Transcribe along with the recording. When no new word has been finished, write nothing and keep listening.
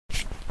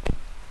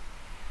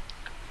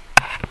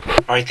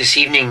All right, this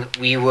evening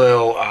we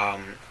will,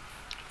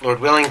 Lord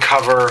willing,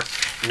 cover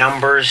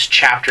Numbers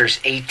chapters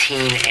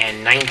 18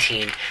 and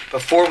 19.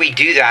 Before we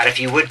do that, if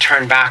you would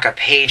turn back a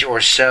page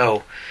or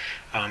so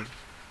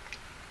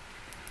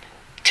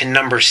to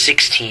Numbers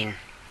 16,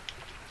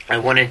 I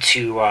wanted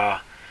to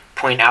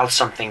point out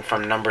something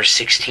from Numbers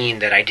 16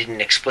 that I didn't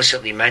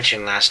explicitly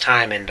mention last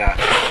time, and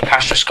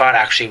Pastor Scott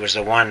actually was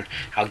the one,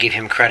 I'll give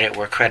him credit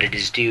where credit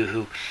is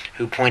due,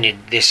 who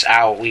pointed this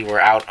out. We were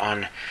out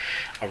on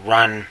a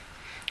run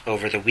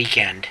over the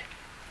weekend,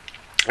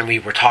 and we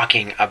were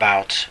talking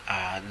about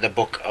the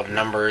book of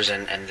Numbers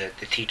and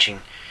the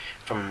teaching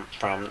from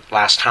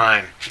last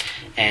time.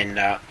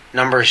 And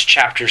Numbers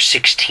chapter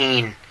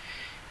 16,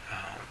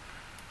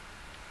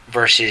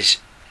 verses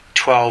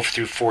 12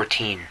 through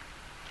 14.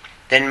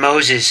 Then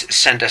Moses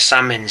sent a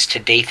summons to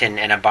Dathan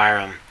and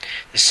Abiram,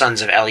 the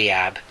sons of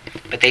Eliab,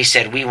 but they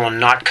said, "We will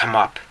not come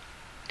up.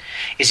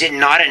 Is it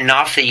not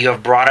enough that you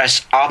have brought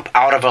us up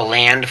out of a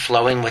land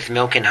flowing with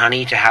milk and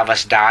honey to have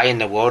us die in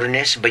the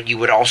wilderness, but you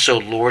would also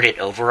lord it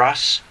over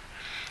us?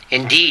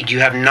 Indeed,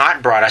 you have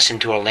not brought us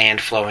into a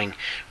land flowing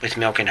with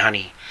milk and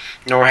honey,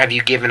 nor have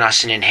you given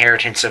us an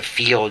inheritance of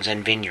fields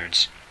and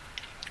vineyards.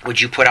 Would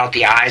you put out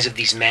the eyes of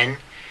these men?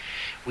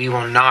 We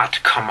will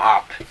not come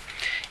up."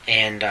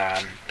 And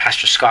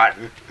Pastor Scott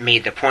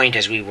made the point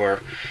as we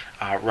were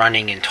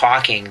running and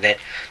talking that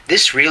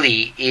this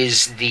really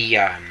is the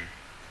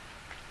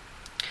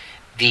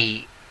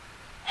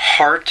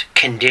heart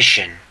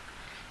condition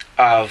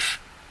of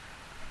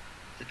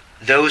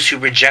those who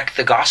reject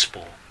the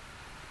gospel.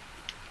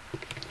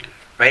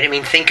 Right? I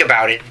mean, think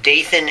about it.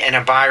 Dathan and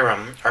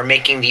Abiram are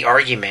making the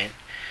argument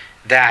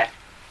that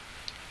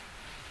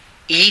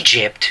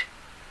Egypt,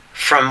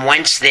 from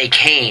whence they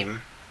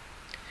came,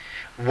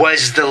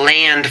 was the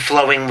land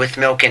flowing with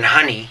milk and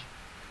honey,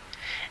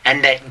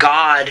 and that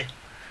God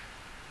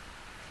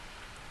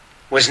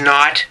was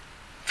not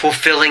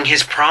fulfilling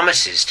his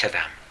promises to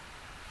them.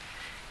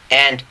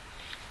 And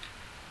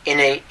in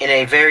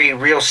a very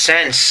real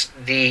sense,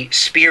 the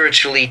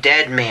spiritually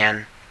dead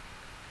man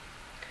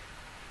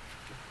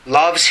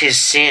loves his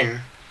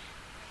sin,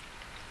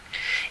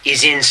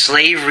 is in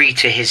slavery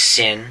to his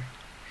sin,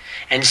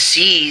 and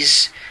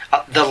sees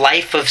the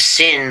life of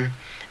sin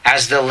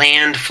as the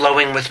land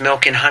flowing with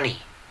milk and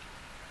honey.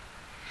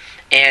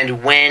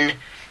 And when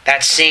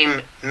that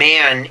same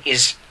man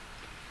is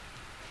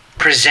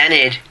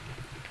presented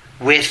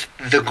with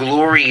the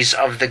glories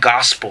of the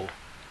gospel,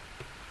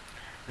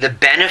 the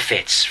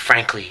benefits,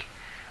 frankly,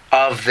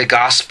 of the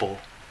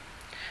gospel,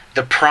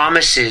 the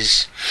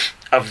promises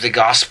of the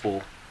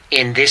gospel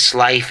in this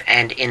life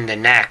and in the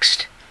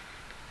next,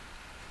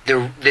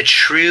 the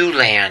true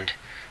land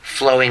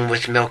flowing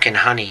with milk and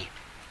honey,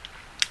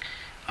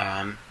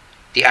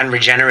 the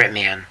unregenerate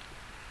man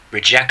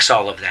rejects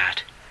all of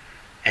that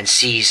and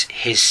sees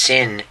his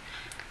sin,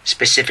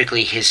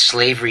 specifically his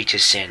slavery to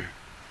sin,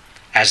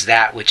 as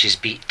that which is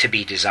to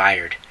be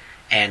desired.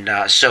 And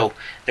so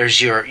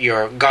there's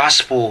your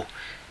gospel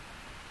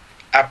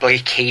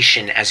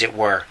application, as it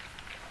were,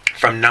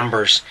 from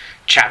Numbers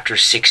chapter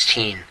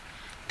 16,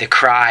 the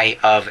cry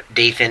of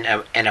Dathan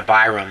and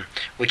Abiram,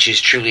 which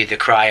is truly the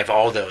cry of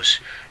all those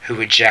who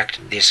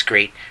reject this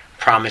great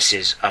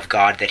promises of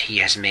God that he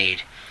has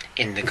made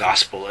in the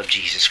gospel of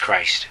Jesus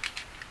Christ.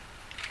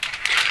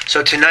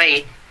 So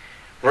tonight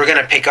we're going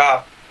to pick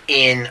up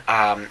in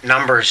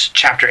Numbers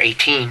chapter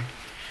 18,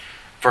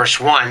 verse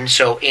 1.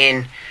 So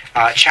in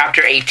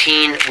chapter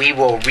 18 we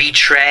will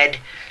retread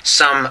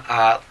some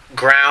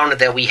ground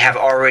that we have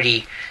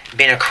already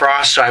been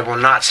across, so I will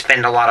not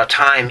spend a lot of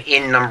time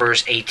in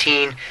Numbers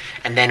 18,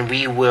 and then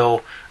we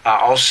will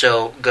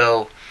also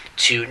go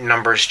to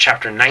Numbers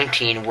chapter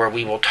 19, where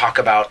we will talk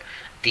about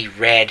the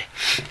red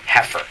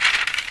heifer.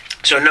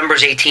 So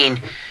Numbers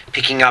 18,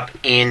 picking up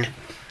in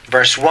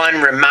verse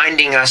 1,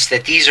 reminding us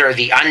that these are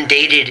the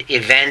undated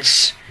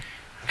events,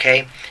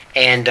 okay?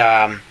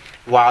 And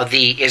while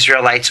the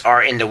Israelites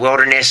are in the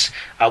wilderness,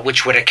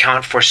 which would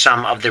account for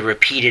some of the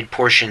repeated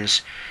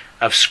portions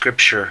of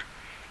Scripture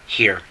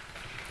here.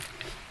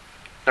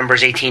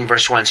 Numbers 18,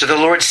 verse 1. So the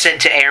Lord said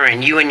to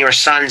Aaron, "You and your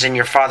sons and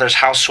your father's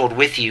household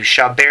with you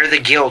shall bear the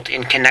guilt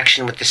in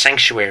connection with the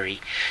sanctuary,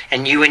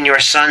 and you and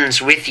your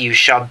sons with you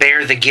shall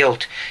bear the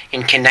guilt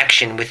in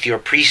connection with your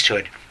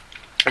priesthood."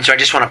 And so I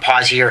just want to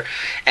pause here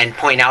and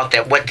point out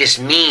that what this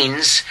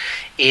means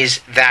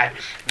is that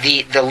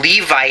the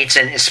Levites,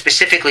 and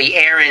specifically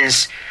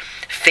Aaron's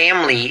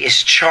family,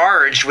 is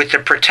charged with the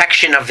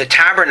protection of the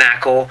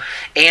tabernacle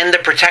and the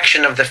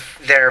protection of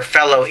their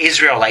fellow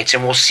Israelites.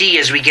 And we'll see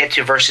as we get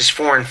to verses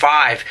 4 and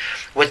 5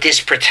 what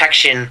this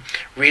protection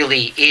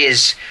really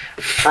is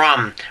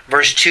from.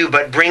 Verse 2,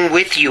 "But bring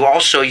with you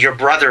also your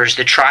brothers,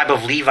 the tribe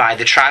of Levi,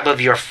 the tribe of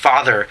your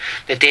father,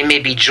 that they may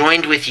be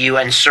joined with you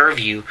and serve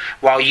you,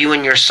 while you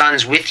and your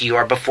sons with you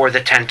are before the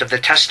tent of the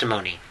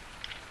testimony.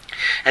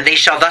 And they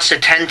shall thus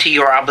attend to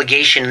your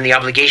obligation and the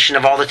obligation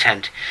of all the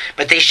tent.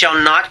 But they shall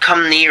not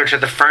come near to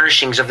the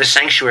furnishings of the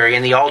sanctuary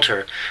and the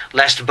altar,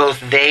 lest both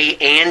they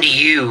and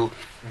you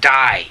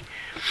die.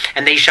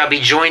 and they shall be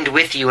joined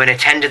with you and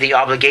attend to the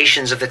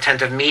obligations of the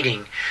tent of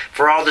meeting,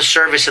 for all the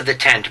service of the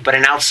tent, but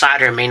an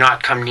outsider may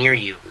not come near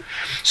you.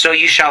 So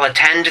you shall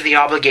attend to the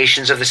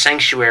obligations of the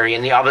sanctuary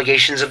and the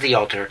obligations of the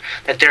altar,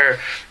 that there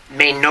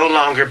may no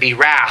longer be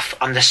wrath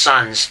on the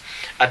sons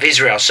of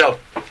Israel. So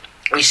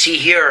we see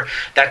here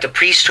that the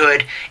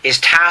priesthood is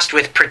tasked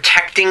with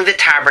protecting the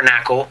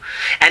tabernacle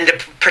and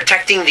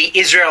protecting the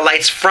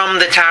Israelites from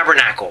the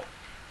tabernacle.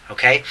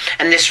 Okay?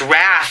 And this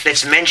wrath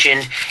that's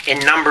mentioned in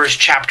Numbers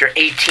chapter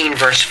 18,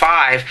 verse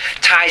 5,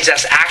 ties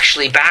us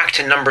actually back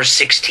to Numbers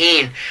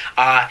 16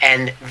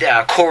 and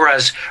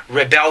Korah's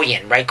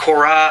rebellion, right?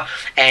 Korah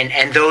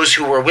and those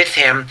who were with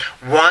him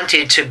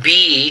wanted to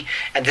be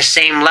at the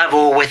same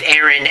level with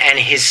Aaron and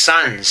his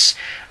sons.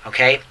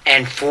 Okay,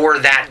 and for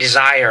that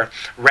desire,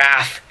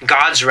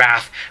 God's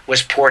wrath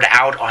was poured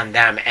out on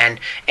them. And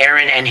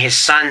Aaron and his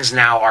sons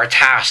now are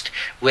tasked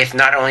with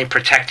not only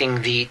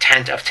protecting the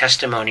tent of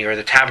testimony or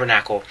the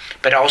tabernacle,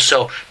 but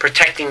also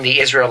protecting the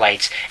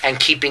Israelites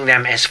and keeping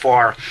them as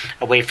far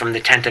away from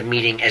the tent of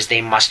meeting as they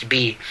must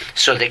be,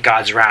 so that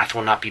God's wrath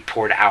will not be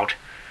poured out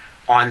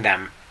on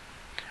them.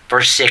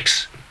 Verse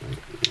 6.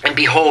 And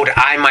behold,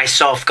 I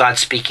myself, God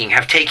speaking,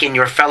 have taken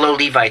your fellow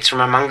Levites from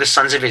among the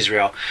sons of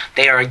Israel.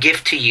 They are a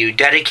gift to you,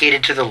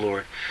 dedicated to the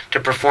Lord, to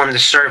perform the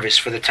service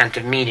for the tent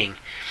of meeting.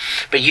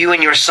 But you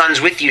and your sons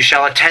with you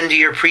shall attend to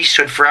your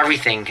priesthood for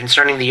everything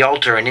concerning the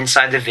altar and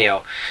inside the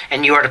veil,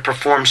 and you are to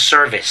perform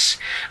service.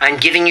 I am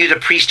giving you the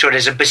priesthood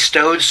as a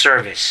bestowed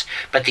service,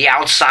 but the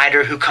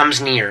outsider who comes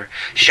near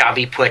shall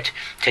be put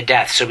to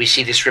death. So we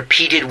see this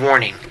repeated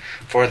warning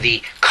for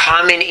the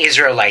common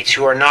Israelites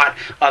who are not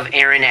of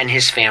Aaron and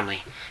his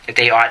family, that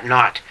they ought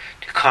not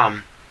to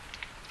come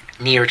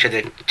near to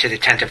the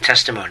tent of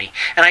testimony.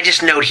 And I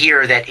just note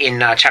here that in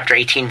chapter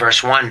 18,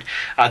 verse 1,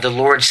 the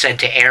Lord said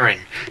to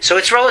Aaron. So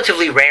it's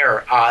relatively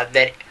rare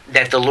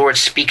that the Lord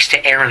speaks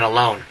to Aaron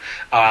alone.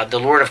 The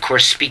Lord, of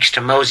course, speaks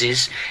to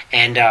Moses,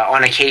 and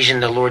on occasion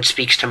the Lord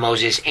speaks to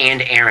Moses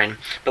and Aaron.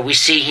 But we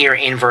see here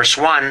in verse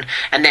 1,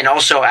 and then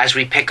also as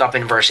we pick up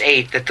in verse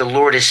 8, that the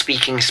Lord is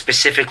speaking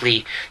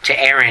specifically to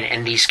Aaron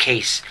in these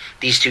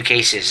two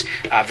cases.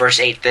 Verse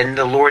 8, then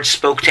the Lord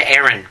spoke to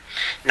Aaron.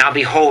 Now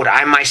behold,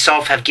 I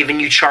myself have given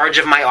you charge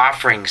of my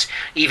offerings,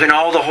 even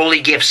all the holy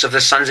gifts of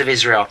the sons of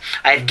Israel.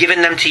 I have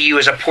given them to you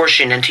as a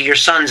portion, and to your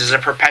sons as a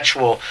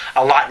perpetual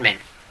allotment.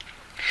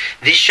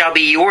 This shall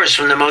be yours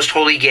from the most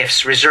holy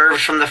gifts,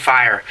 reserved from the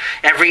fire.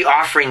 Every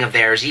offering of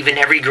theirs, even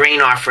every grain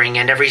offering,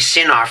 and every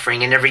sin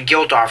offering, and every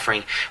guilt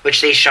offering,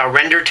 which they shall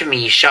render to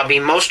me, shall be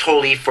most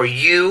holy for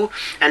you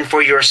and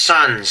for your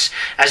sons.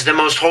 As the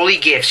most holy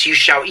gifts you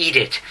shall eat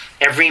it.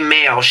 Every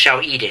male shall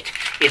eat it.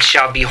 It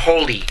shall be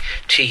holy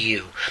to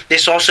you.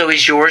 This also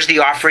is yours, the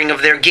offering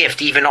of their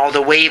gift, even all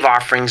the wave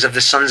offerings of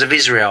the sons of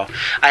Israel.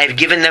 I have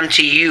given them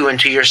to you and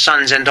to your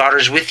sons and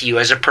daughters with you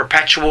as a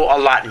perpetual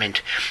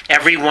allotment.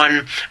 Every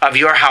one of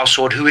your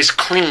household who is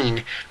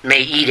clean may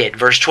eat it.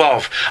 Verse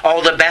 12.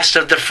 All the best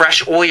of the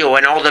fresh oil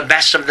and all the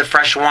best of the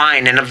fresh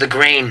wine and of the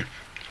grain,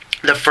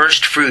 the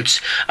first fruits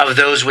of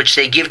those which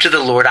they give to the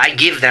Lord, I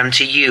give them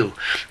to you.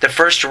 The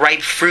first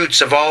ripe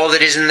fruits of all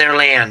that is in their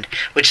land,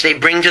 which they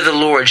bring to the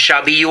Lord,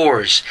 shall be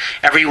yours.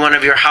 Every one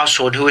of your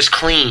household who is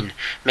clean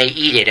may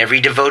eat it. Every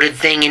devoted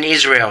thing in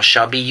Israel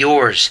shall be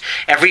yours.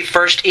 Every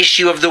first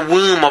issue of the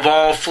womb of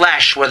all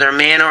flesh, whether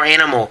man or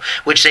animal,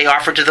 which they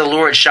offer to the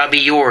Lord, shall be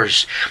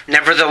yours.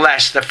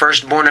 Nevertheless, the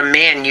firstborn of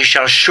man you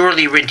shall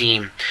surely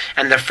redeem,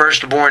 and the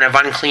firstborn of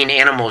unclean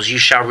animals you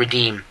shall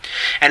redeem.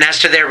 And as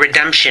to their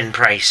redemption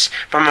price,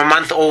 from a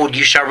month old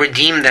you shall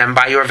redeem them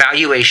by your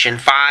valuation,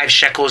 5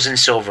 shekels in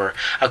silver,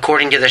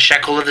 according to the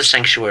shekel of the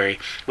sanctuary,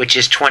 which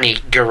is 20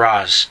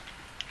 gerahs.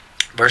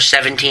 Verse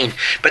 17,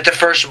 but the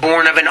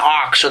firstborn of an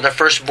ox, or the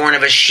firstborn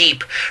of a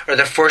sheep, or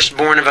the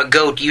firstborn of a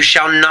goat, you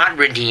shall not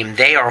redeem.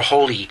 They are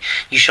holy.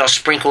 You shall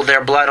sprinkle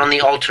their blood on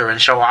the altar,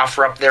 and shall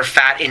offer up their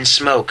fat in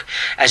smoke,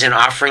 as an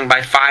offering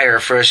by fire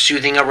for a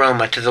soothing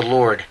aroma to the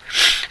Lord.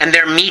 And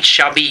their meat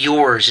shall be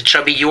yours. It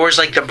shall be yours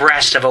like the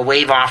breast of a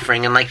wave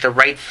offering, and like the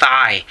right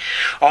thigh.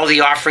 All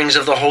the offerings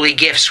of the holy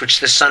gifts which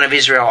the son of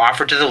Israel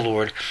offered to the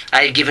Lord,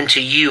 I have given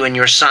to you and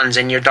your sons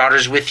and your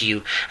daughters with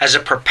you, as a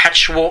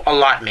perpetual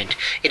allotment.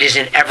 It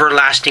is an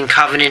everlasting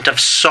covenant of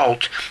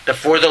salt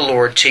before the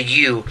Lord to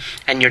you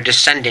and your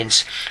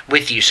descendants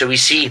with you. So we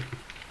see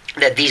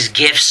that these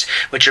gifts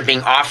which are being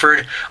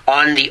offered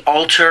on the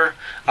altar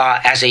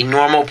as a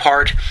normal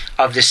part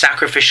of the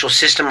sacrificial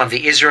system of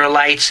the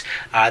Israelites,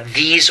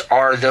 these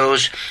are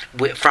those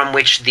from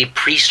which the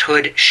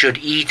priesthood should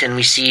eat. And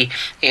we see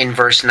in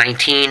verse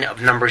 19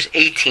 of Numbers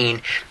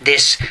 18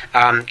 this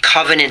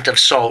covenant of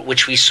salt,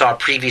 which we saw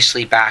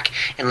previously back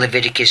in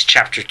Leviticus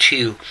chapter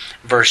 2,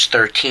 verse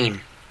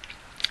 13.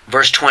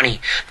 Verse 20,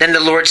 then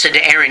the Lord said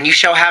to Aaron, you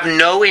shall have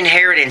no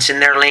inheritance in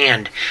their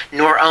land,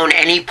 nor own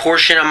any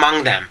portion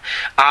among them.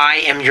 I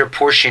am your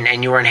portion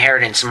and your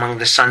inheritance among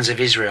the sons of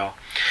Israel.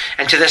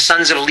 And to the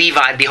sons of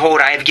Levi,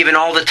 behold, I have given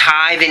all the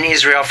tithe in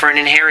Israel for an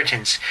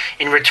inheritance,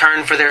 in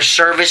return for their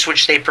service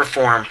which they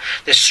perform,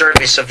 the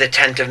service of the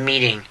tent of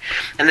meeting.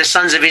 And the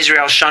sons of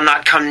Israel shall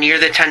not come near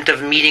the tent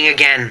of meeting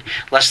again,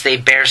 lest they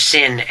bear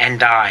sin and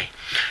die.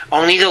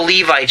 Only the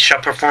Levites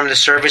shall perform the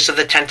service of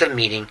the tent of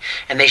meeting,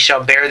 and they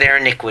shall bear their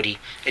iniquity.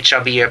 It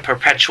shall be a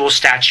perpetual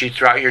statute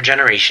throughout your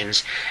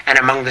generations, and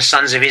among the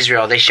sons of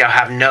Israel they shall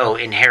have no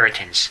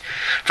inheritance.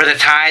 For the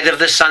tithe of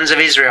the sons of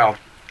Israel,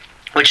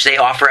 which they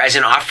offer as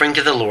an offering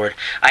to the Lord,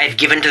 I have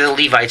given to the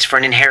Levites for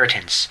an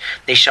inheritance.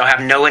 They shall have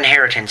no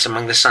inheritance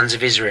among the sons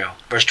of Israel.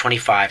 Verse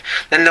 25.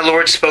 Then the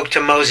Lord spoke to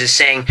Moses,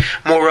 saying,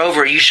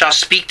 Moreover, you shall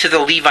speak to the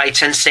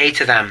Levites and say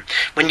to them,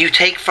 When you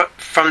take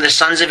from the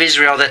sons of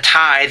Israel the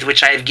tithe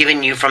which I have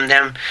given you from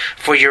them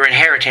for your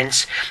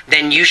inheritance,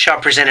 then you shall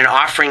present an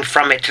offering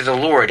from it to the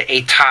Lord,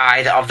 a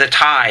tithe of the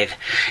tithe.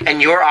 And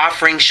your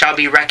offering shall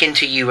be reckoned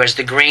to you as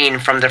the grain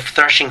from the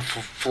threshing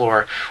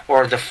floor,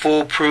 or the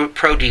full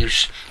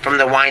produce from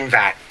the wine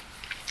vat.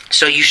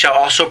 So you shall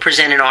also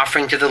present an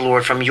offering to the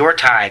Lord from your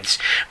tithes,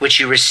 which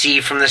you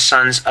receive from the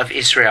sons of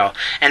Israel.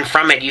 And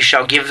from it you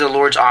shall give the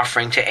Lord's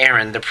offering to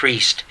Aaron the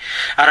priest.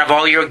 Out of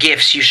all your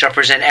gifts you shall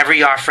present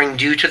every offering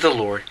due to the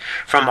Lord,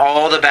 from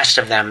all the best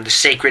of them, the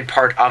sacred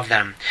part of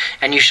them.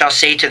 And you shall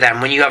say to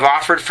them, When you have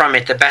offered from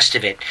it the best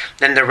of it,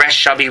 then the rest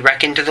shall be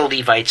reckoned to the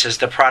Levites as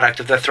the product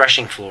of the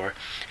threshing floor,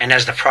 and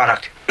as the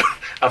product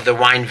of the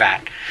wine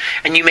vat.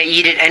 And you may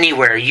eat it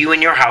anywhere, you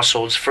and your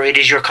households, for it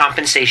is your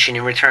compensation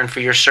in return for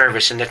your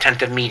service in the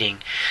tent of meeting.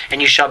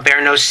 And you shall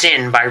bear no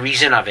sin by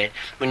reason of it,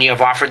 when you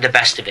have offered the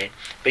best of it.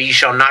 But you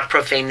shall not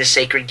profane the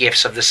sacred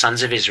gifts of the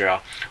sons of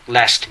Israel,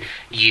 lest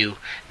you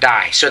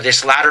die. So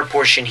this latter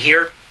portion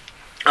here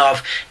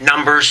of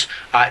Numbers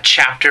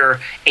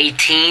chapter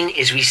 18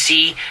 is we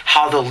see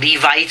how the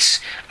Levites,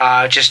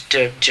 just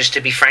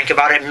to be frank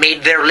about it,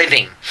 made their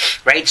living,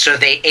 right? So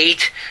they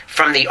ate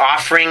from the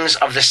offerings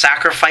of the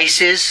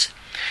sacrifices,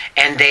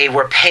 and they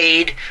were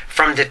paid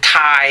from the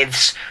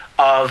tithes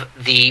of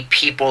the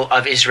people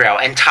of Israel.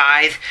 And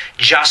tithe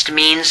just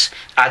means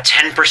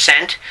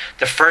 10%,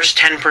 the first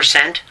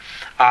 10%.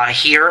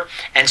 Here,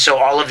 and so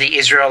all of the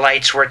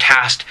Israelites were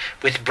tasked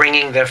with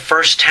bringing the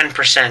first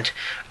 10%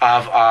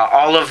 of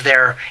all of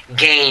their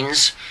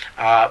gains,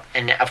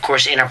 and of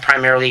course in a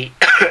primarily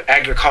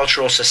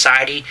agricultural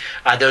society,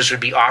 those would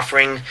be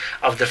offering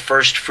of the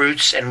first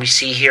fruits, and we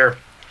see here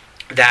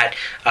that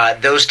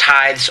those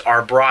tithes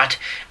are brought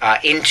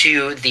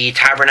into the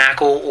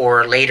tabernacle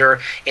or later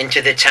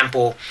into the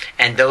temple,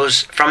 and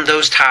from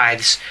those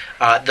tithes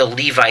the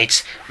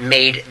Levites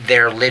made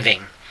their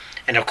living.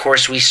 And of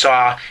course we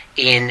saw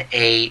in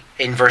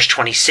verse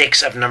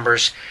 26 of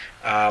Numbers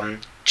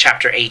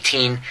chapter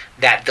 18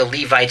 that the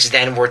Levites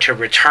then were to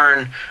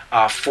return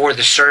for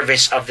the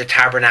service of the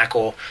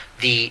tabernacle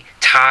the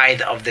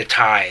tithe of the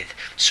tithe.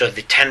 So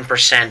the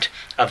 10%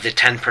 of the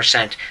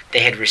 10% they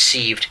had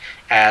received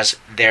as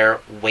their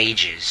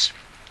wages.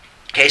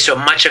 Okay, so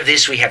much of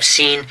this we have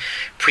seen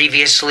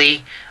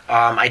previously.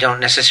 I don't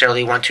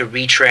necessarily want to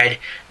retread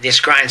this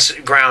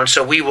ground,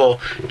 so we will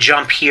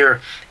jump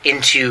here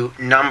into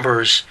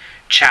Numbers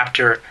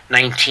chapter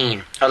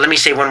 19. Let me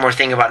say one more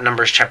thing about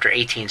Numbers chapter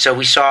 18. So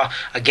we saw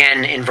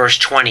again in verse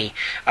 20,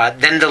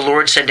 Then the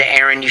Lord said to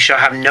Aaron, You shall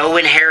have no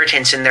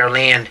inheritance in their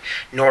land,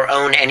 nor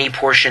own any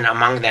portion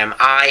among them.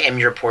 I am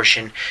your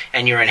portion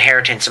and your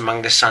inheritance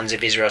among the sons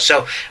of Israel.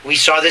 So we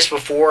saw this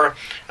before.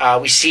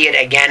 We see it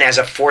again as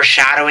a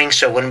foreshadowing.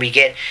 So when we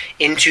get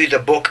into the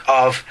book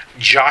of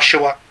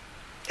Joshua,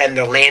 and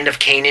the land of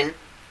Canaan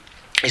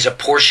is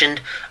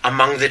apportioned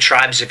among the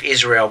tribes of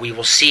Israel, we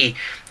will see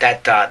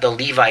that the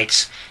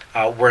Levites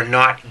were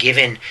not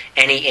given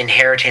any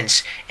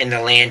inheritance in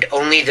the land.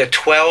 Only the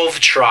 12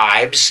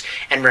 tribes,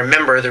 and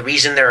remember the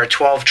reason there are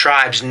 12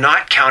 tribes,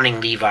 not counting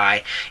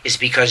Levi, is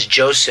because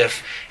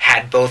Joseph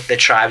had both the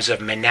tribes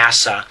of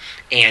Manasseh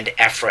and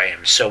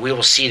Ephraim. So we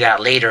will see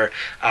that later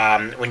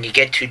when you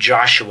get to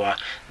Joshua,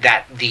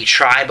 that the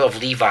tribe of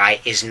Levi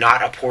is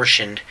not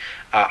apportioned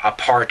a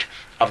part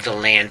of the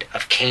land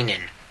of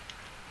Canaan.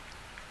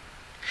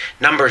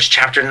 Numbers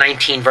chapter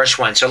 19 verse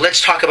 1. So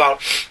let's talk about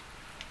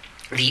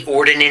the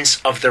ordinance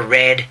of the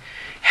red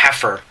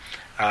heifer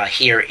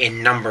here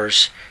in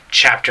Numbers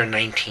chapter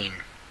 19.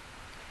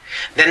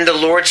 Then the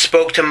Lord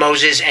spoke to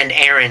Moses and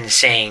Aaron,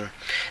 saying,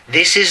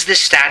 This is the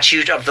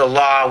statute of the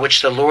law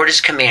which the Lord has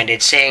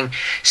commanded, saying,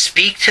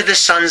 Speak to the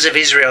sons of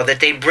Israel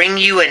that they bring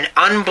you an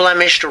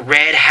unblemished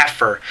red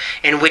heifer,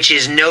 in which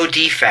is no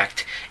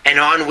defect, and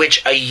on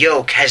which a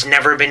yoke has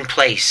never been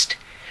placed.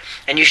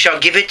 And you shall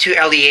give it to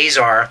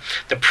Eleazar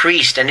the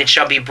priest, and it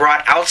shall be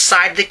brought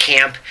outside the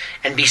camp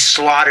and be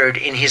slaughtered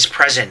in his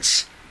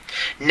presence.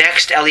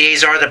 Next,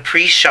 Eleazar the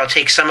priest shall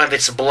take some of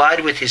its blood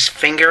with his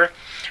finger,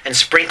 and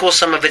sprinkle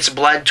some of its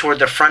blood toward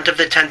the front of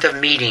the tent of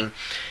meeting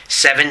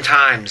 7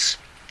 times.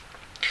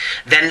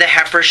 Then the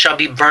heifer shall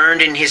be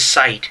burned in his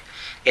sight.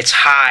 Its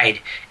hide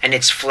and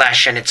its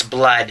flesh and its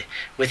blood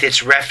with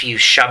its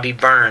refuse shall be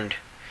burned.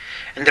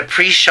 And the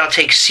priest shall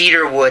take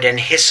cedar wood and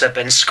hyssop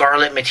and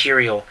scarlet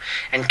material,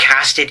 and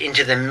cast it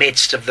into the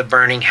midst of the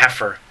burning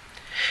heifer.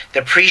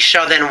 The priest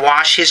shall then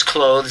wash his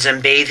clothes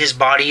and bathe his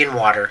body in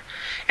water,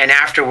 and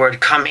afterward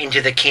come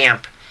into the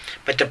camp.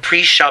 But the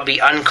priest shall be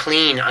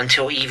unclean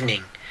until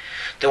evening.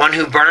 The one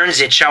who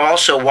burns it shall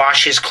also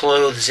wash his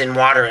clothes in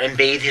water and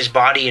bathe his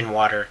body in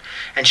water,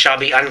 and shall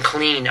be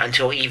unclean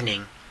until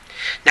evening.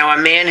 Now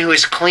a man who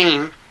is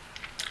clean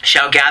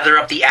shall gather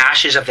up the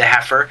ashes of the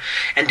heifer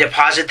and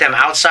deposit them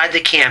outside the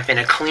camp in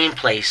a clean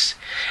place.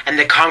 And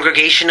the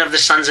congregation of the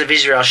sons of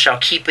Israel shall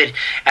keep it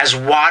as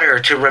water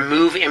to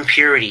remove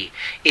impurity.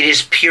 It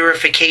is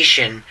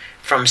purification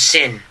from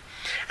sin.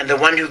 And the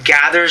one who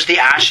gathers the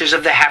ashes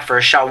of the heifer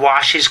shall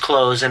wash his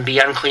clothes and be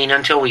unclean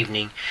until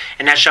evening.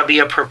 And that shall be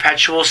a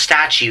perpetual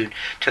statute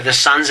to the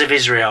sons of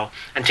Israel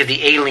and to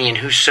the alien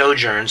who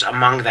sojourns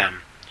among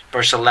them.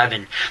 Verse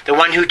 11, the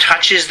one who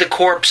touches the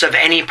corpse of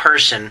any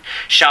person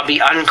shall be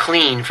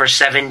unclean for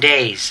 7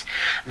 days.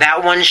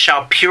 That one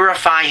shall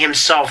purify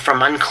himself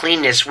from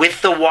uncleanness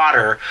with the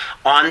water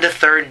on the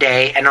 3rd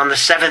day and on the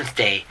 7th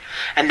day,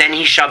 and then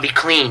he shall be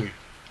clean.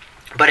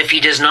 But if he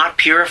does not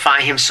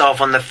purify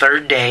himself on the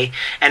 3rd day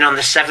and on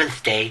the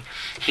 7th day,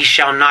 he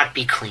shall not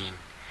be clean.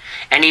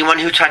 Anyone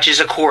who touches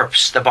a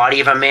corpse, the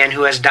body of a man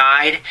who has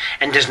died,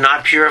 and does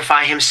not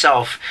purify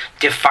himself,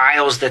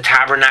 defiles the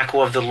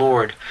tabernacle of the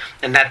Lord,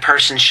 and that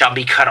person shall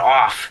be cut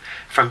off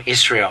from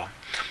Israel.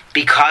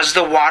 Because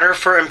the water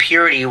for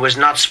impurity was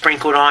not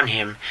sprinkled on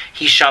him,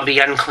 he shall be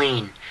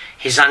unclean.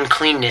 His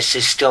uncleanness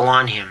is still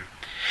on him.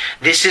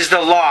 This is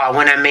the law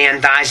when a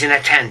man dies in a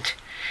tent.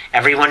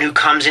 Everyone who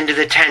comes into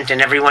the tent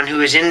and everyone who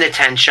is in the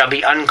tent shall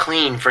be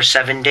unclean for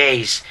 7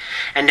 days.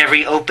 And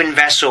every open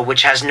vessel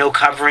which has no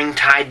covering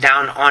tied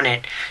down on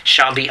it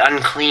shall be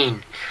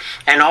unclean.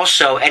 And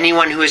also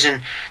anyone who is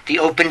in the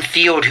open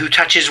field who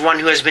touches one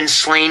who has been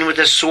slain with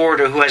a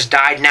sword or who has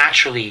died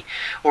naturally,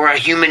 or a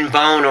human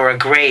bone or a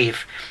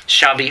grave,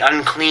 shall be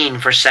unclean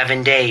for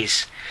 7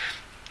 days.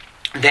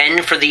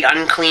 Then for the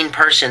unclean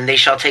person they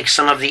shall take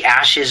some of the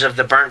ashes of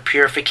the burnt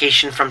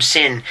purification from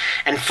sin,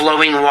 and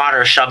flowing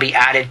water shall be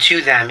added to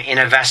them in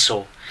a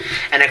vessel.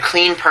 And a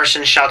clean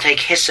person shall take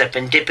hyssop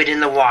and dip it in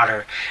the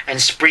water,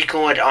 and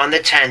sprinkle it on the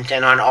tent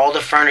and on all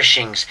the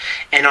furnishings,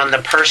 and on the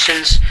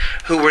persons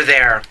who were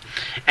there,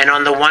 and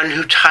on the one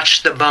who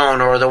touched the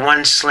bone, or the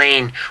one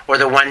slain, or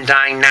the one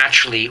dying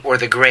naturally, or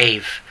the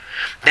grave.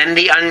 Then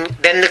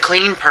the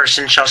clean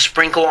person shall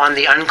sprinkle on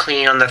the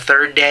unclean on the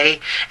 3rd day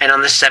and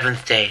on the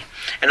 7th day.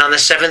 And on the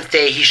 7th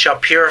day he shall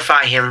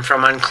purify him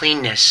from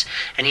uncleanness,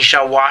 and he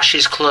shall wash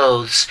his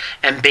clothes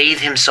and bathe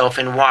himself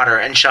in water,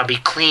 and shall be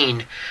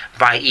clean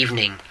by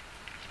evening.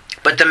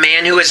 But the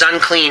man who is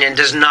unclean and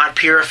does not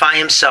purify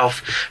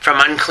himself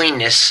from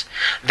uncleanness,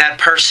 that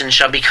person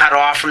shall be cut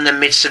off from the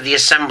midst of the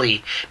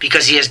assembly,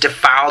 because he has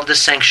defiled the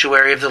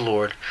sanctuary of the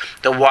Lord.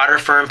 The water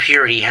for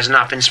impurity has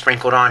not been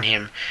sprinkled on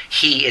him.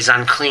 He is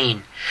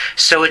unclean.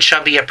 So it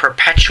shall be a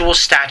perpetual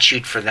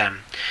statute for them.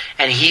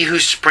 And he who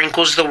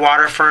sprinkles the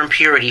water for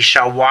impurity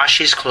shall wash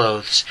his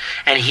clothes,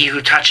 and he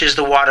who touches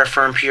the water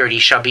for impurity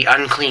shall be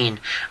unclean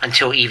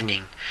until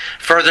evening.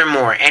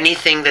 Furthermore,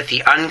 anything that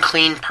the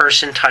unclean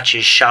person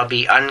touches shall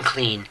be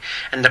unclean,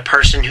 and the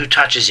person who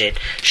touches it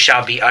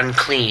shall be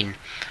unclean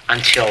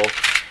until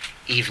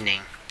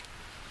evening.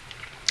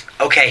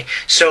 Okay,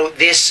 so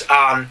this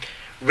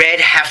red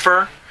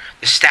heifer,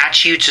 the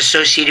statutes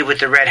associated with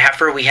the red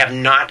heifer, we have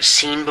not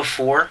seen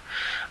before.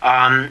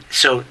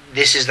 So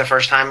this is the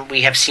first time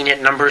we have seen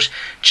it. Numbers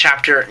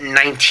chapter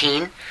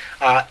 19.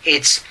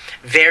 It's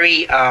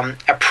very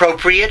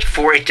appropriate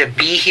for it to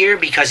be here,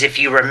 because if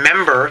you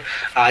remember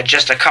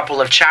just a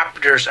couple of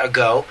chapters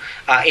ago,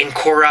 in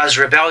Korah's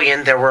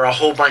rebellion, there were a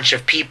whole bunch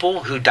of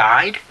people who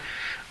died.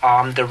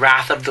 The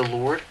wrath of the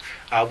Lord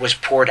was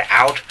poured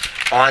out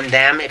on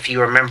them. If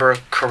you remember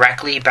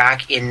correctly,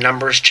 back in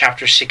Numbers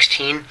chapter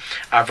 16,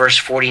 verse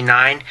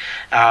 49,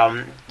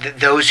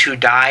 those who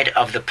died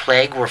of the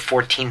plague were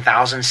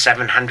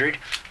 14,700,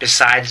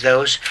 besides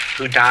those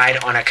who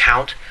died on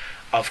account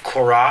of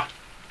Korah.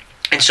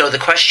 And so the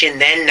question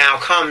then now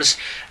comes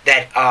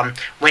that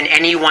when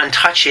anyone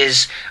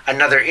touches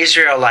another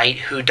Israelite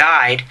who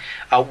died,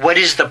 what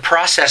is the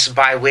process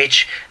by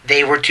which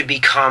they were to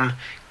become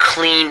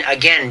clean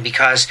again?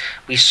 Because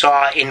we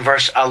saw in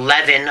verse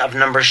 11 of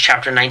Numbers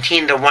chapter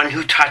 19, the one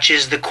who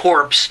touches the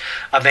corpse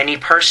of any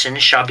person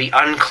shall be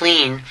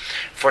unclean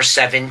for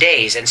 7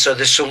 days. And so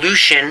the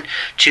solution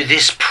to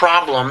this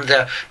problem,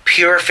 the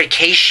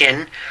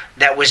purification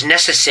that was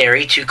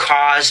necessary to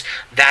cause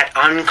that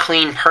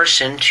unclean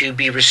person to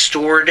be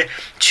restored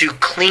to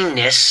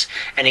cleanness.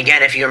 And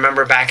again, if you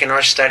remember back in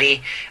our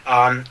study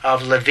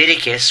of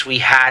Leviticus, we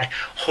had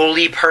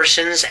holy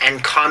persons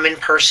and common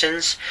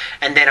persons.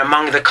 And then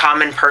among the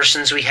common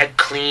persons, we had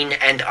clean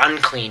and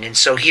unclean. And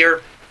so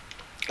here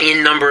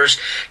in Numbers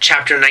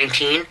chapter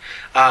 19,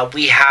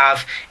 we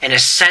have an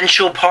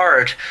essential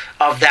part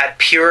of that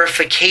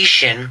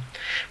purification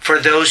for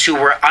those who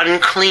were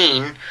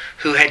unclean,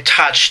 who had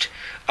touched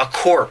a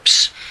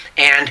corpse.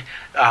 And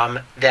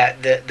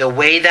the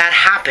way that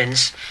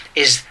happens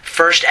is,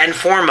 first and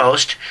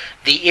foremost,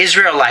 the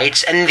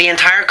Israelites and the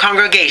entire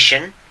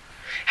congregation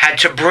had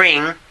to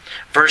bring,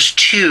 verse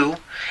 2,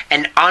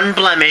 an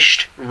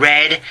unblemished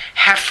red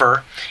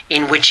heifer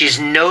in which is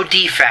no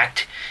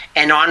defect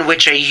and on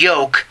which a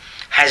yoke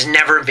has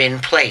never been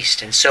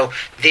placed. And so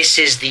this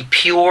is the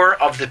pure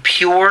of the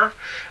pure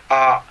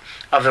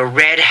of the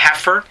red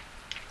heifer,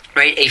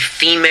 right? A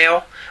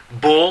female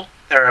bull,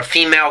 or a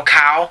female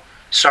cow,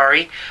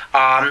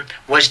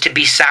 was to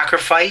be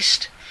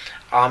sacrificed.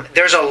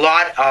 There's a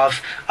lot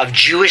of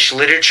Jewish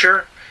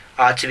literature,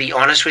 to be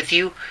honest with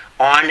you,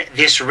 on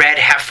this red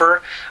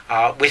heifer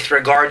with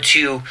regard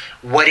to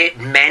what it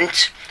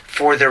meant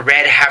for the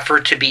red heifer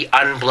to be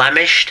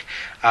unblemished.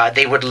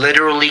 They would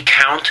literally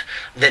count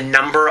the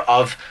number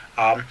of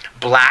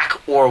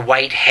black or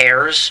white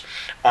hairs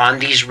on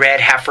these red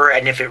heifer,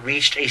 and if it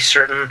reached a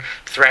certain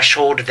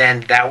threshold,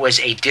 then that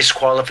was a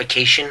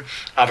disqualification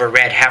of a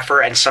red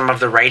heifer. And some of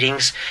the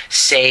writings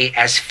say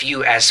as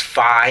few as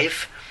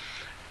 5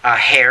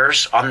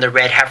 hairs on the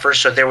red heifer.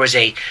 So there was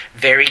a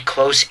very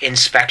close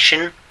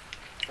inspection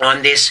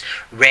on this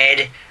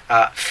red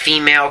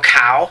female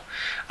cow.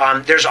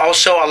 There's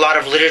also a lot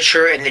of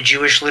literature in the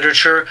Jewish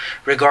literature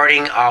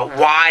regarding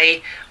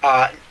why,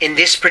 in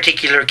this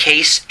particular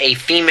case, a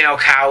female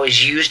cow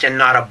is used and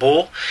not a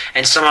bull.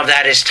 And some of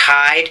that is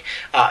tied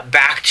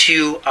back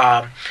to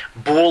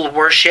bull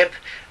worship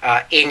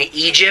in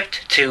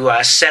Egypt to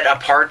set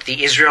apart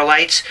the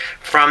Israelites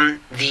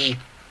from the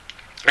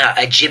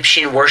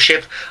Egyptian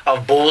worship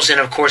of bulls. And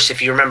of course,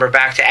 if you remember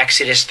back to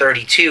Exodus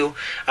 32,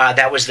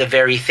 that was the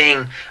very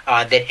thing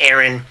that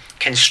Aaron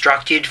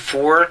constructed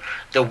for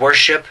the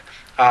worship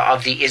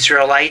of the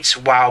Israelites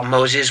while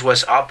Moses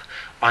was up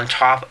on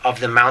top of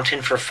the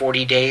mountain for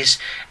 40 days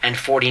and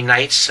 40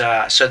 nights.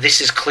 So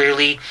this is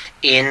clearly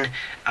in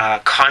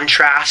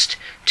contrast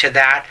to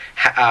that,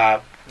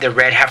 the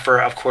red heifer,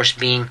 of course,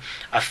 being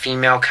a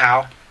female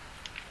cow.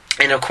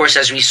 And of course,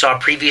 as we saw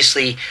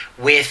previously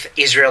with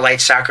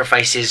Israelite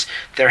sacrifices,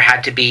 there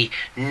had to be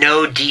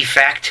no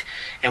defect.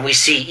 And we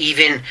see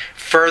even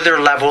further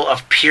level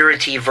of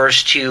purity,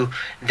 verse 2,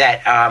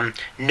 that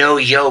no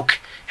yoke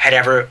had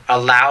ever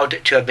allowed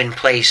to have been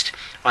placed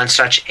on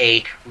such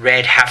a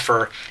red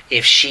heifer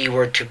if she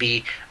were to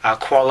be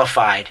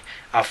qualified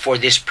for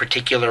this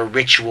particular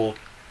ritual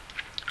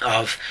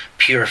of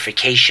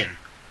purification.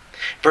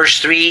 Verse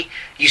 3,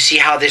 you see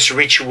how this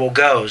ritual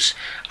goes.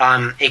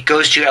 It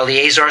goes to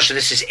Eleazar, so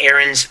this is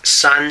Aaron's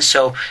son.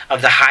 So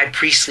of the high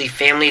priestly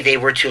family, they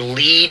were to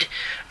lead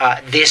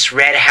this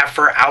red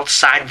heifer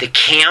outside the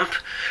camp,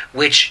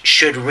 which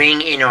should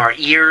ring in our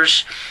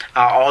ears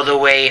all the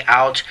way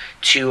out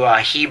to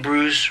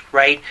Hebrews,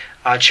 right?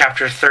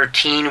 Chapter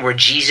 13, where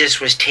Jesus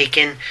was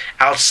taken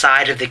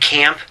outside of the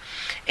camp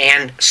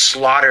and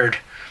slaughtered.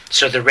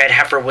 So the red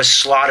heifer was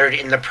slaughtered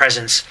in the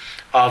presence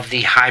of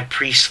the high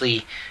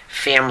priestly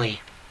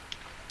family.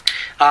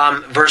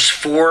 Verse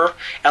 4,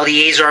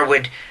 Eleazar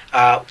would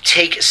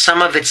take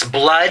some of its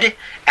blood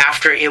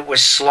after it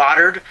was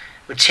slaughtered,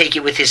 would take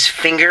it with his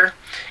finger,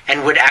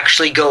 and would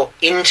actually go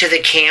into the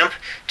camp,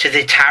 to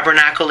the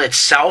tabernacle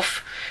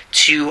itself,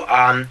 to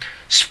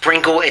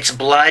sprinkle its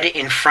blood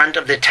in front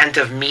of the tent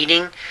of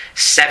meeting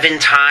 7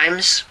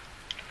 times,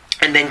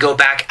 and then go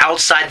back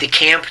outside the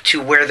camp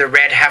to where the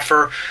red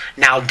heifer,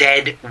 now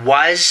dead,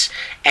 was,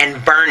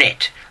 and burn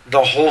it,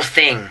 the whole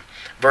thing.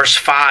 Verse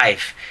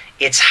 5,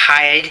 its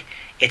hide,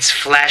 its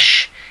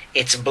flesh,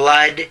 its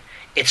blood,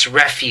 its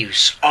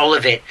refuse, all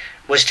of it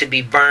was to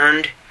be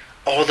burned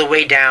all the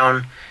way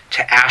down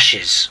to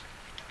ashes.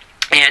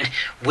 And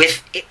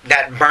with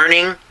that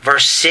burning,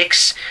 verse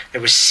 6,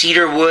 there was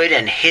cedar wood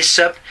and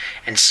hyssop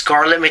and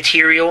scarlet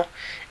material,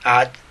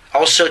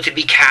 also to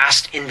be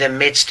cast in the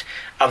midst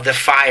of the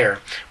fire.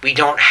 We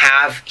don't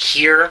have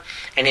here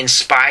an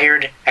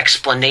inspired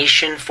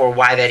explanation for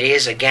why that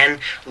is. Again,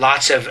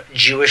 lots of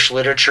Jewish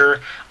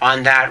literature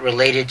on that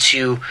related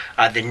to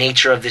the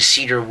nature of the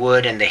cedar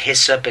wood and the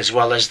hyssop as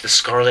well as the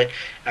scarlet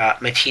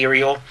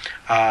material.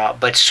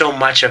 But so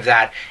much of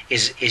that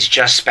is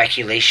just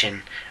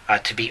speculation,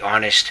 to be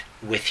honest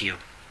with you.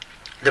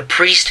 The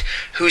priest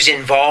who's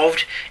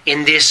involved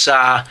in this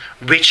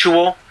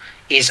ritual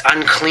is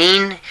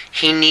unclean.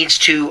 He needs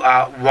to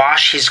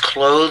wash his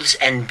clothes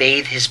and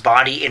bathe his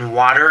body in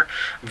water.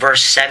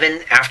 Verse 7,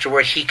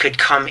 afterward he could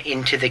come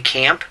into the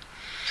camp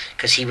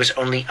because he was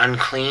only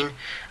unclean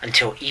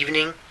until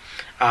evening.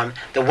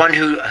 The one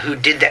who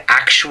did the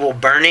actual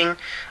burning,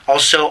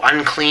 also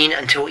unclean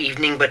until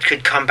evening, but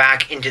could come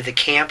back into the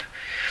camp.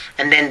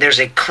 And then there's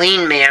a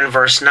clean man,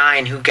 verse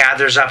 9, who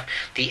gathers up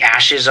the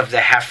ashes of the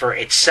heifer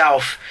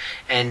itself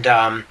and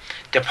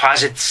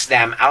deposits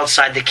them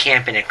outside the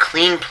camp in a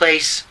clean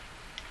place,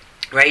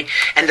 right?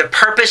 And the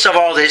purpose of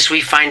all this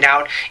we find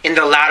out in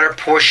the latter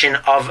portion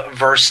of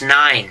verse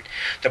 9.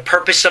 The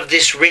purpose of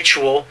this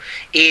ritual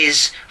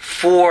is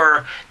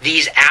for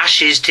these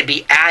ashes to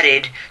be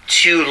added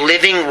to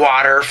living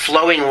water,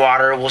 flowing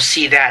water. We'll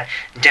see that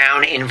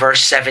down in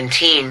verse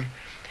 17.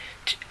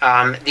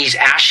 these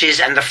ashes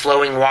and the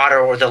flowing water,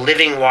 or the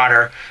living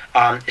water,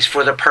 is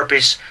for the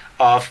purpose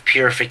of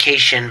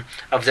purification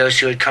of those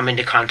who had come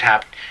into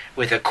contact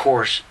with a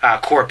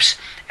corpse,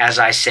 as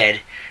I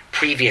said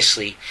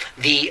previously.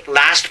 The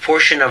last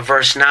portion of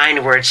verse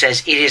 9, where it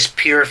says it is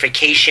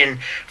purification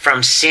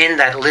from sin,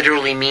 that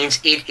literally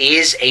means it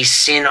is a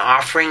sin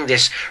offering.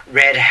 This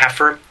red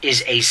heifer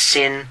is a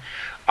sin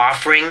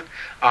offering.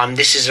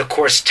 This is, of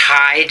course,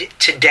 tied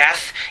to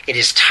death. It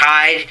is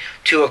tied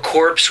to a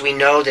corpse. We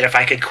know that, if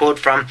I could quote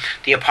from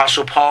the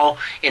Apostle Paul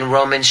in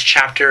Romans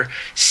chapter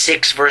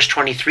 6, verse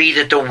 23,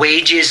 that the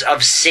wages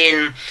of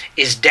sin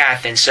is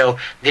death. And so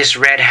this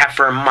red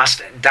heifer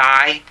must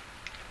die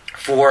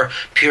for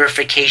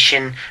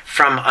purification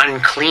from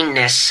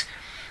uncleanness.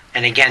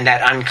 And again,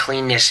 that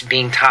uncleanness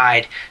being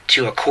tied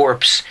to a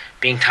corpse,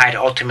 being tied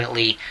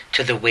ultimately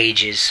to the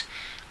wages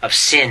of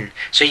sin.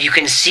 So you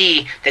can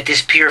see that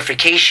this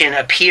purification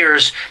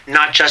appears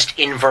not just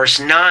in verse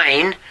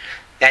 9,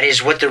 that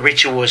is what the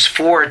ritual is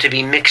for, to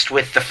be mixed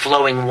with the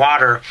flowing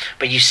water,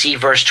 but you see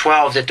verse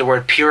 12 that the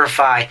word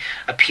purify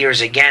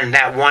appears again.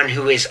 That one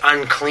who is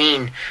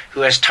unclean,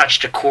 who has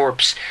touched a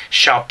corpse,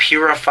 shall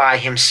purify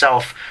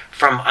himself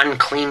from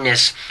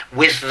uncleanness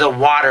with the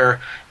water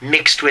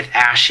mixed with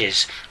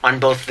ashes on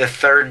both the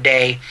third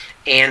day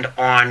and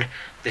on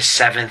the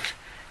seventh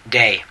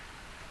day.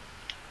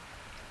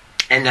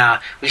 And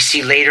we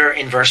see later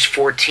in verse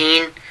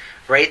 14,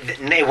 right,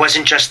 it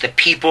wasn't just the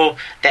people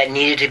that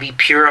needed to be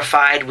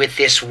purified with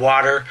this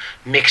water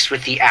mixed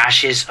with the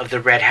ashes of the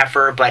red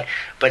heifer, but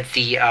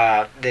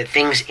the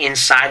things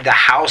inside the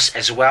house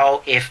as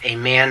well. If a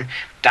man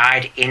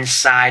died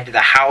inside the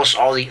house,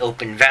 all the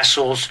open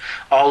vessels,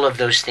 all of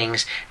those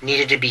things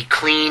needed to be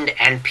cleaned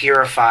and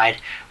purified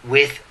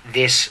with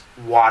this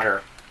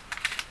water.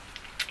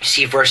 You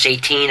see verse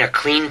 18, a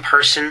clean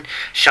person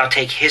shall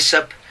take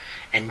hyssop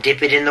and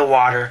dip it in the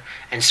water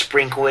and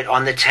sprinkle it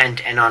on the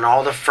tent and on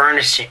all the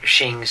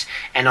furnishings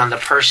and on the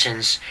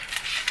persons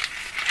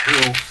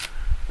who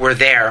were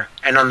there,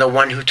 and on the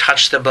one who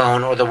touched the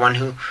bone, or the one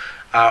who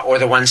or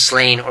the one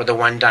slain, or the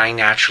one dying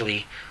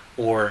naturally,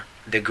 or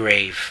the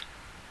grave.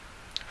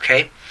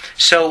 Okay?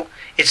 So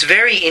it's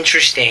very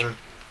interesting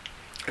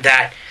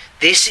that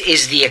this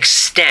is the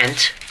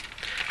extent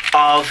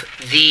of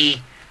the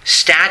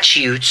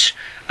statutes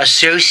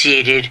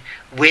associated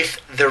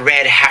with the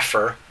red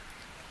heifer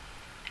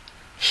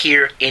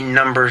here in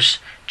Numbers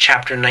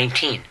chapter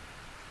 19.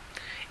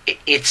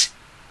 It's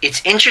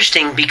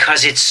interesting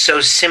because it's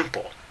so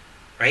simple,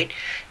 right?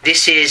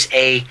 This is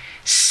a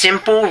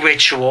simple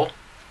ritual,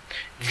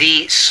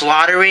 the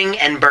slaughtering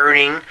and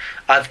burning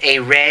of a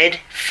red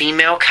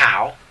female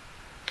cow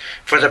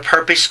for the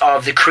purpose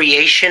of the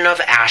creation of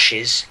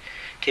ashes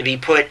to be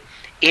put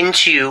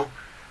into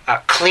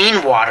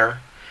clean water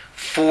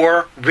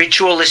for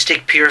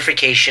ritualistic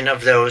purification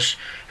of those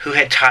who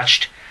had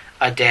touched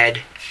a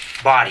dead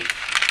body.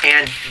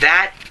 And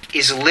that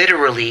is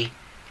literally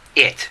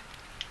it.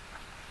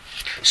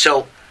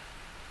 So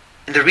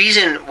the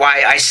reason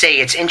why I say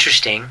it's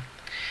interesting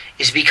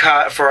is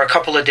because for a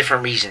couple of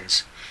different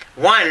reasons.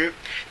 One,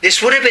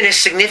 this would have been a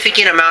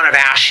significant amount of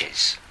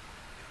ashes,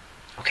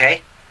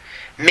 okay,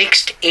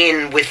 mixed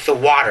in with the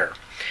water.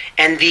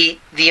 And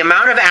the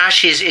amount of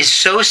ashes is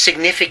so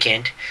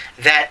significant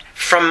that,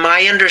 from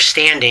my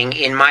understanding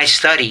in my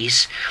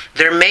studies,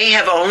 there may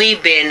have only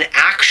been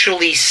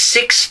actually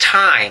 6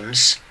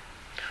 times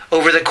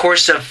over the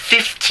course of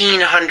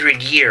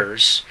 1,500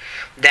 years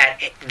that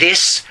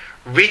this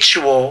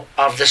ritual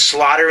of the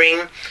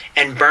slaughtering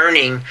and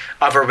burning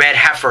of a red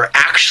heifer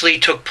actually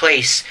took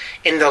place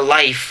in the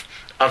life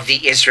of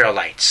the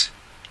Israelites.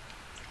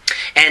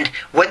 And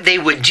what they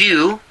would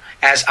do,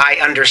 as I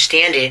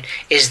understand it,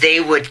 is they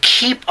would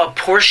keep a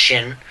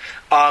portion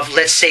of,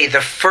 let's say,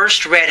 the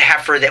first red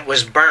heifer that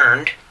was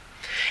burned,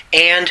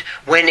 and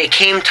when it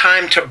came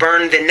time to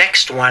burn the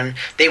next one,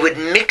 they would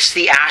mix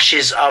the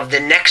ashes of the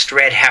next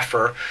red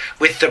heifer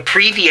with the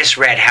previous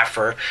red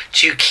heifer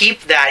to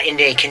keep that in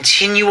a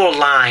continual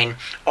line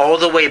all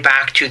the way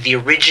back to the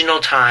original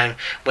time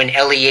when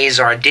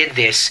Eleazar did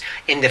this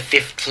in the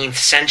 15th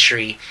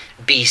century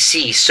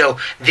BC. So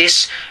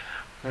this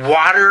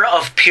water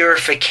of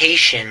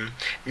purification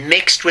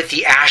mixed with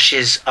the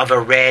ashes of a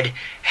red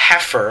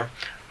heifer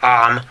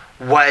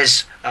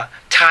was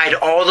tied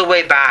all the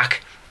way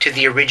back to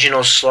the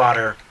original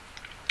slaughter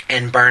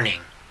and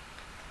burning.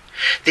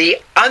 The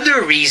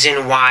other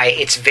reason why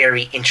it's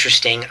very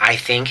interesting, I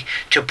think,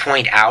 to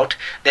point out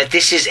that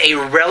this is a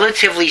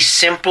relatively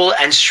simple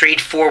and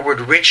straightforward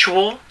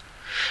ritual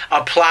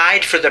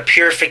applied for the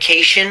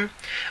purification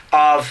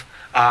of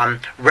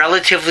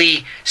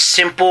relatively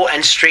simple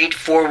and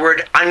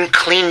straightforward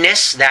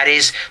uncleanness, that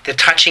is, the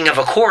touching of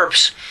a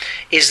corpse,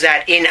 is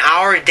that in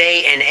our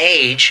day and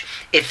age,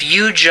 if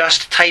you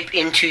just type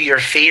into your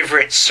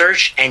favorite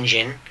search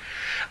engine,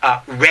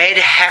 red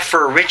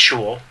heifer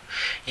ritual,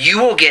 you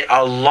will get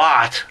a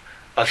lot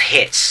of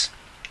hits.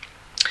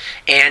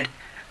 And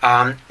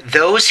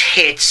those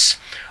hits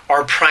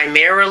are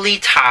primarily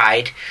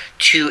tied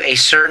to a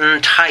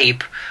certain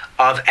type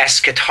of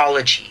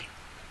eschatology.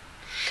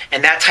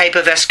 And that type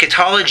of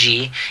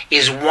eschatology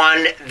is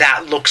one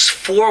that looks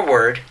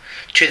forward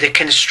to the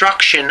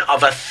construction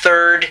of a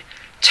third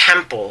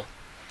temple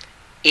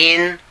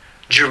in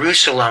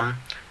Jerusalem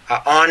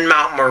on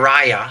Mount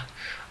Moriah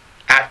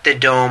at the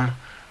Dome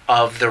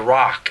of the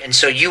Rock. And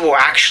so you will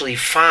actually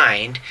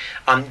find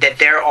that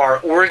there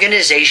are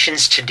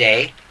organizations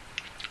today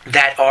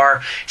that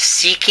are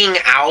seeking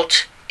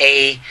out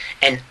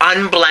an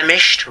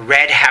unblemished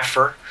red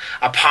heifer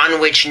upon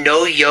which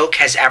no yoke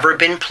has ever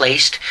been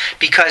placed,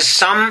 because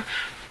some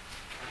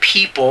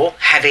people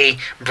have a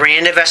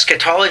brand of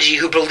eschatology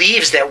who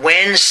believes that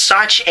when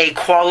such a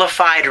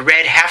qualified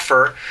red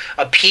heifer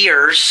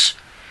appears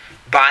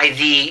by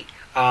the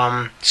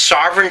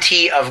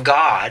sovereignty of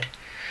God,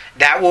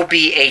 that will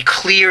be a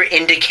clear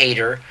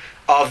indicator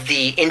of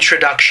the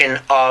introduction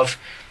of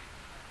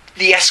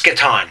the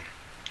eschaton,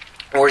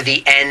 or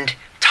the end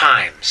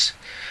times.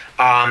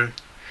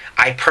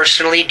 I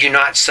personally do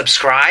not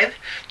subscribe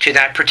to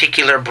that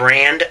particular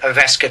brand of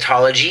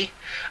eschatology,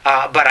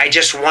 but I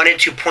just wanted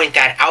to point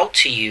that out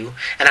to you,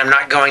 and I'm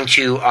not going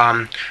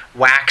to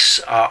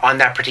wax on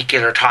that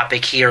particular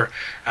topic here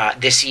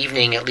this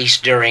evening, at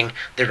least during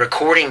the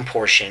recording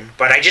portion.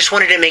 But I just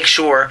wanted to make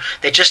sure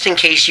that just in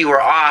case you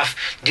were off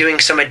doing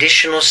some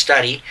additional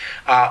study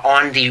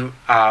on the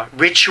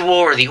ritual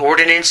or the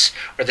ordinance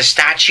or the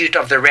statute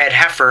of the red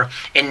heifer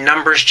in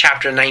Numbers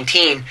chapter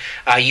 19,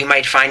 you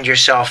might find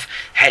yourself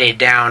headed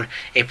down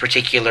a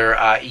particular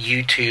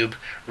YouTube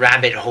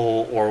rabbit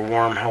hole or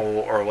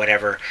wormhole or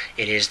whatever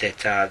it is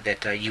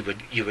that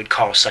you would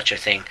call such a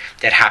thing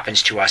that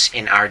happens to us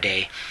in our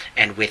day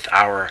and with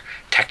our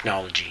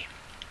technology.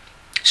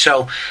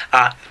 So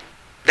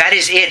that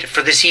is it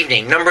for this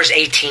evening. Numbers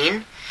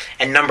 18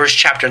 and Numbers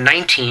chapter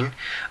 19.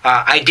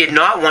 I did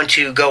not want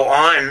to go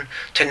on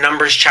to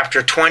Numbers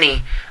chapter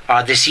 20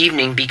 this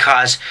evening,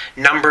 because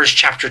Numbers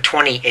chapter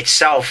 20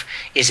 itself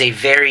is a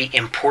very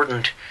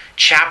important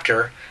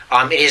chapter.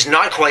 It is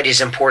not quite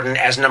as important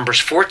as Numbers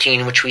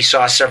 14, which we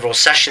saw several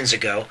sessions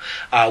ago,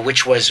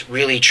 which was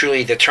really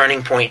truly the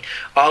turning point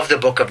of the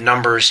book of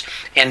Numbers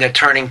and the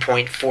turning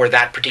point for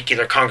that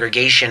particular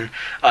congregation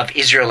of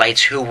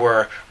Israelites who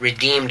were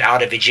redeemed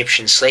out of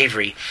Egyptian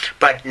slavery.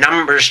 But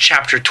Numbers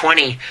chapter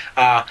 20,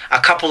 a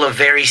couple of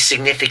very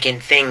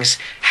significant things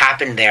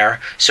happened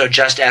there. So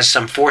just as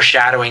some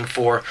foreshadowing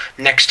for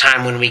next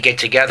time when we get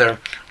together,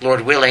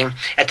 Lord willing,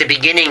 at the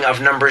beginning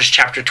of Numbers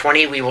chapter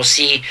 20, we will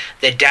see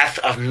the death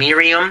of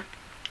Miriam,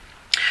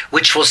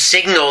 which will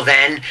signal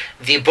then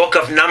the book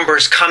of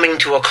Numbers coming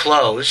to a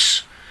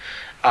close,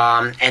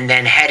 and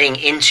then heading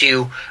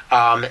into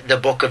the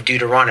book of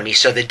Deuteronomy.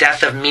 So the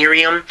death of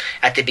Miriam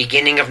at the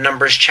beginning of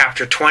Numbers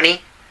chapter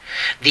 20,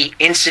 the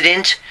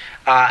incident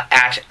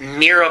at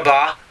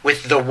Meribah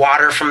with the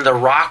water from the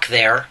rock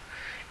there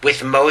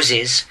with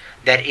Moses,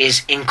 that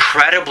is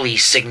incredibly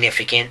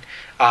significant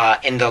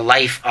in the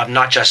life of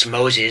not just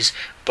Moses,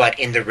 but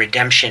in the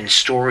redemption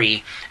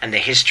story and the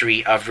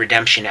history of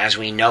redemption as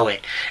we know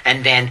it.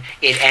 And then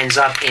it ends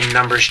up in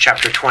Numbers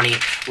chapter 20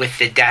 with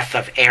the death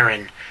of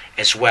Aaron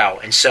as well.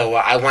 And so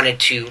I wanted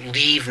to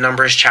leave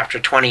Numbers chapter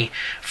 20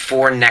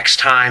 for next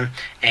time,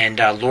 and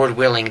Lord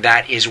willing,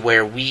 that is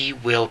where we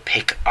will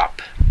pick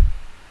up.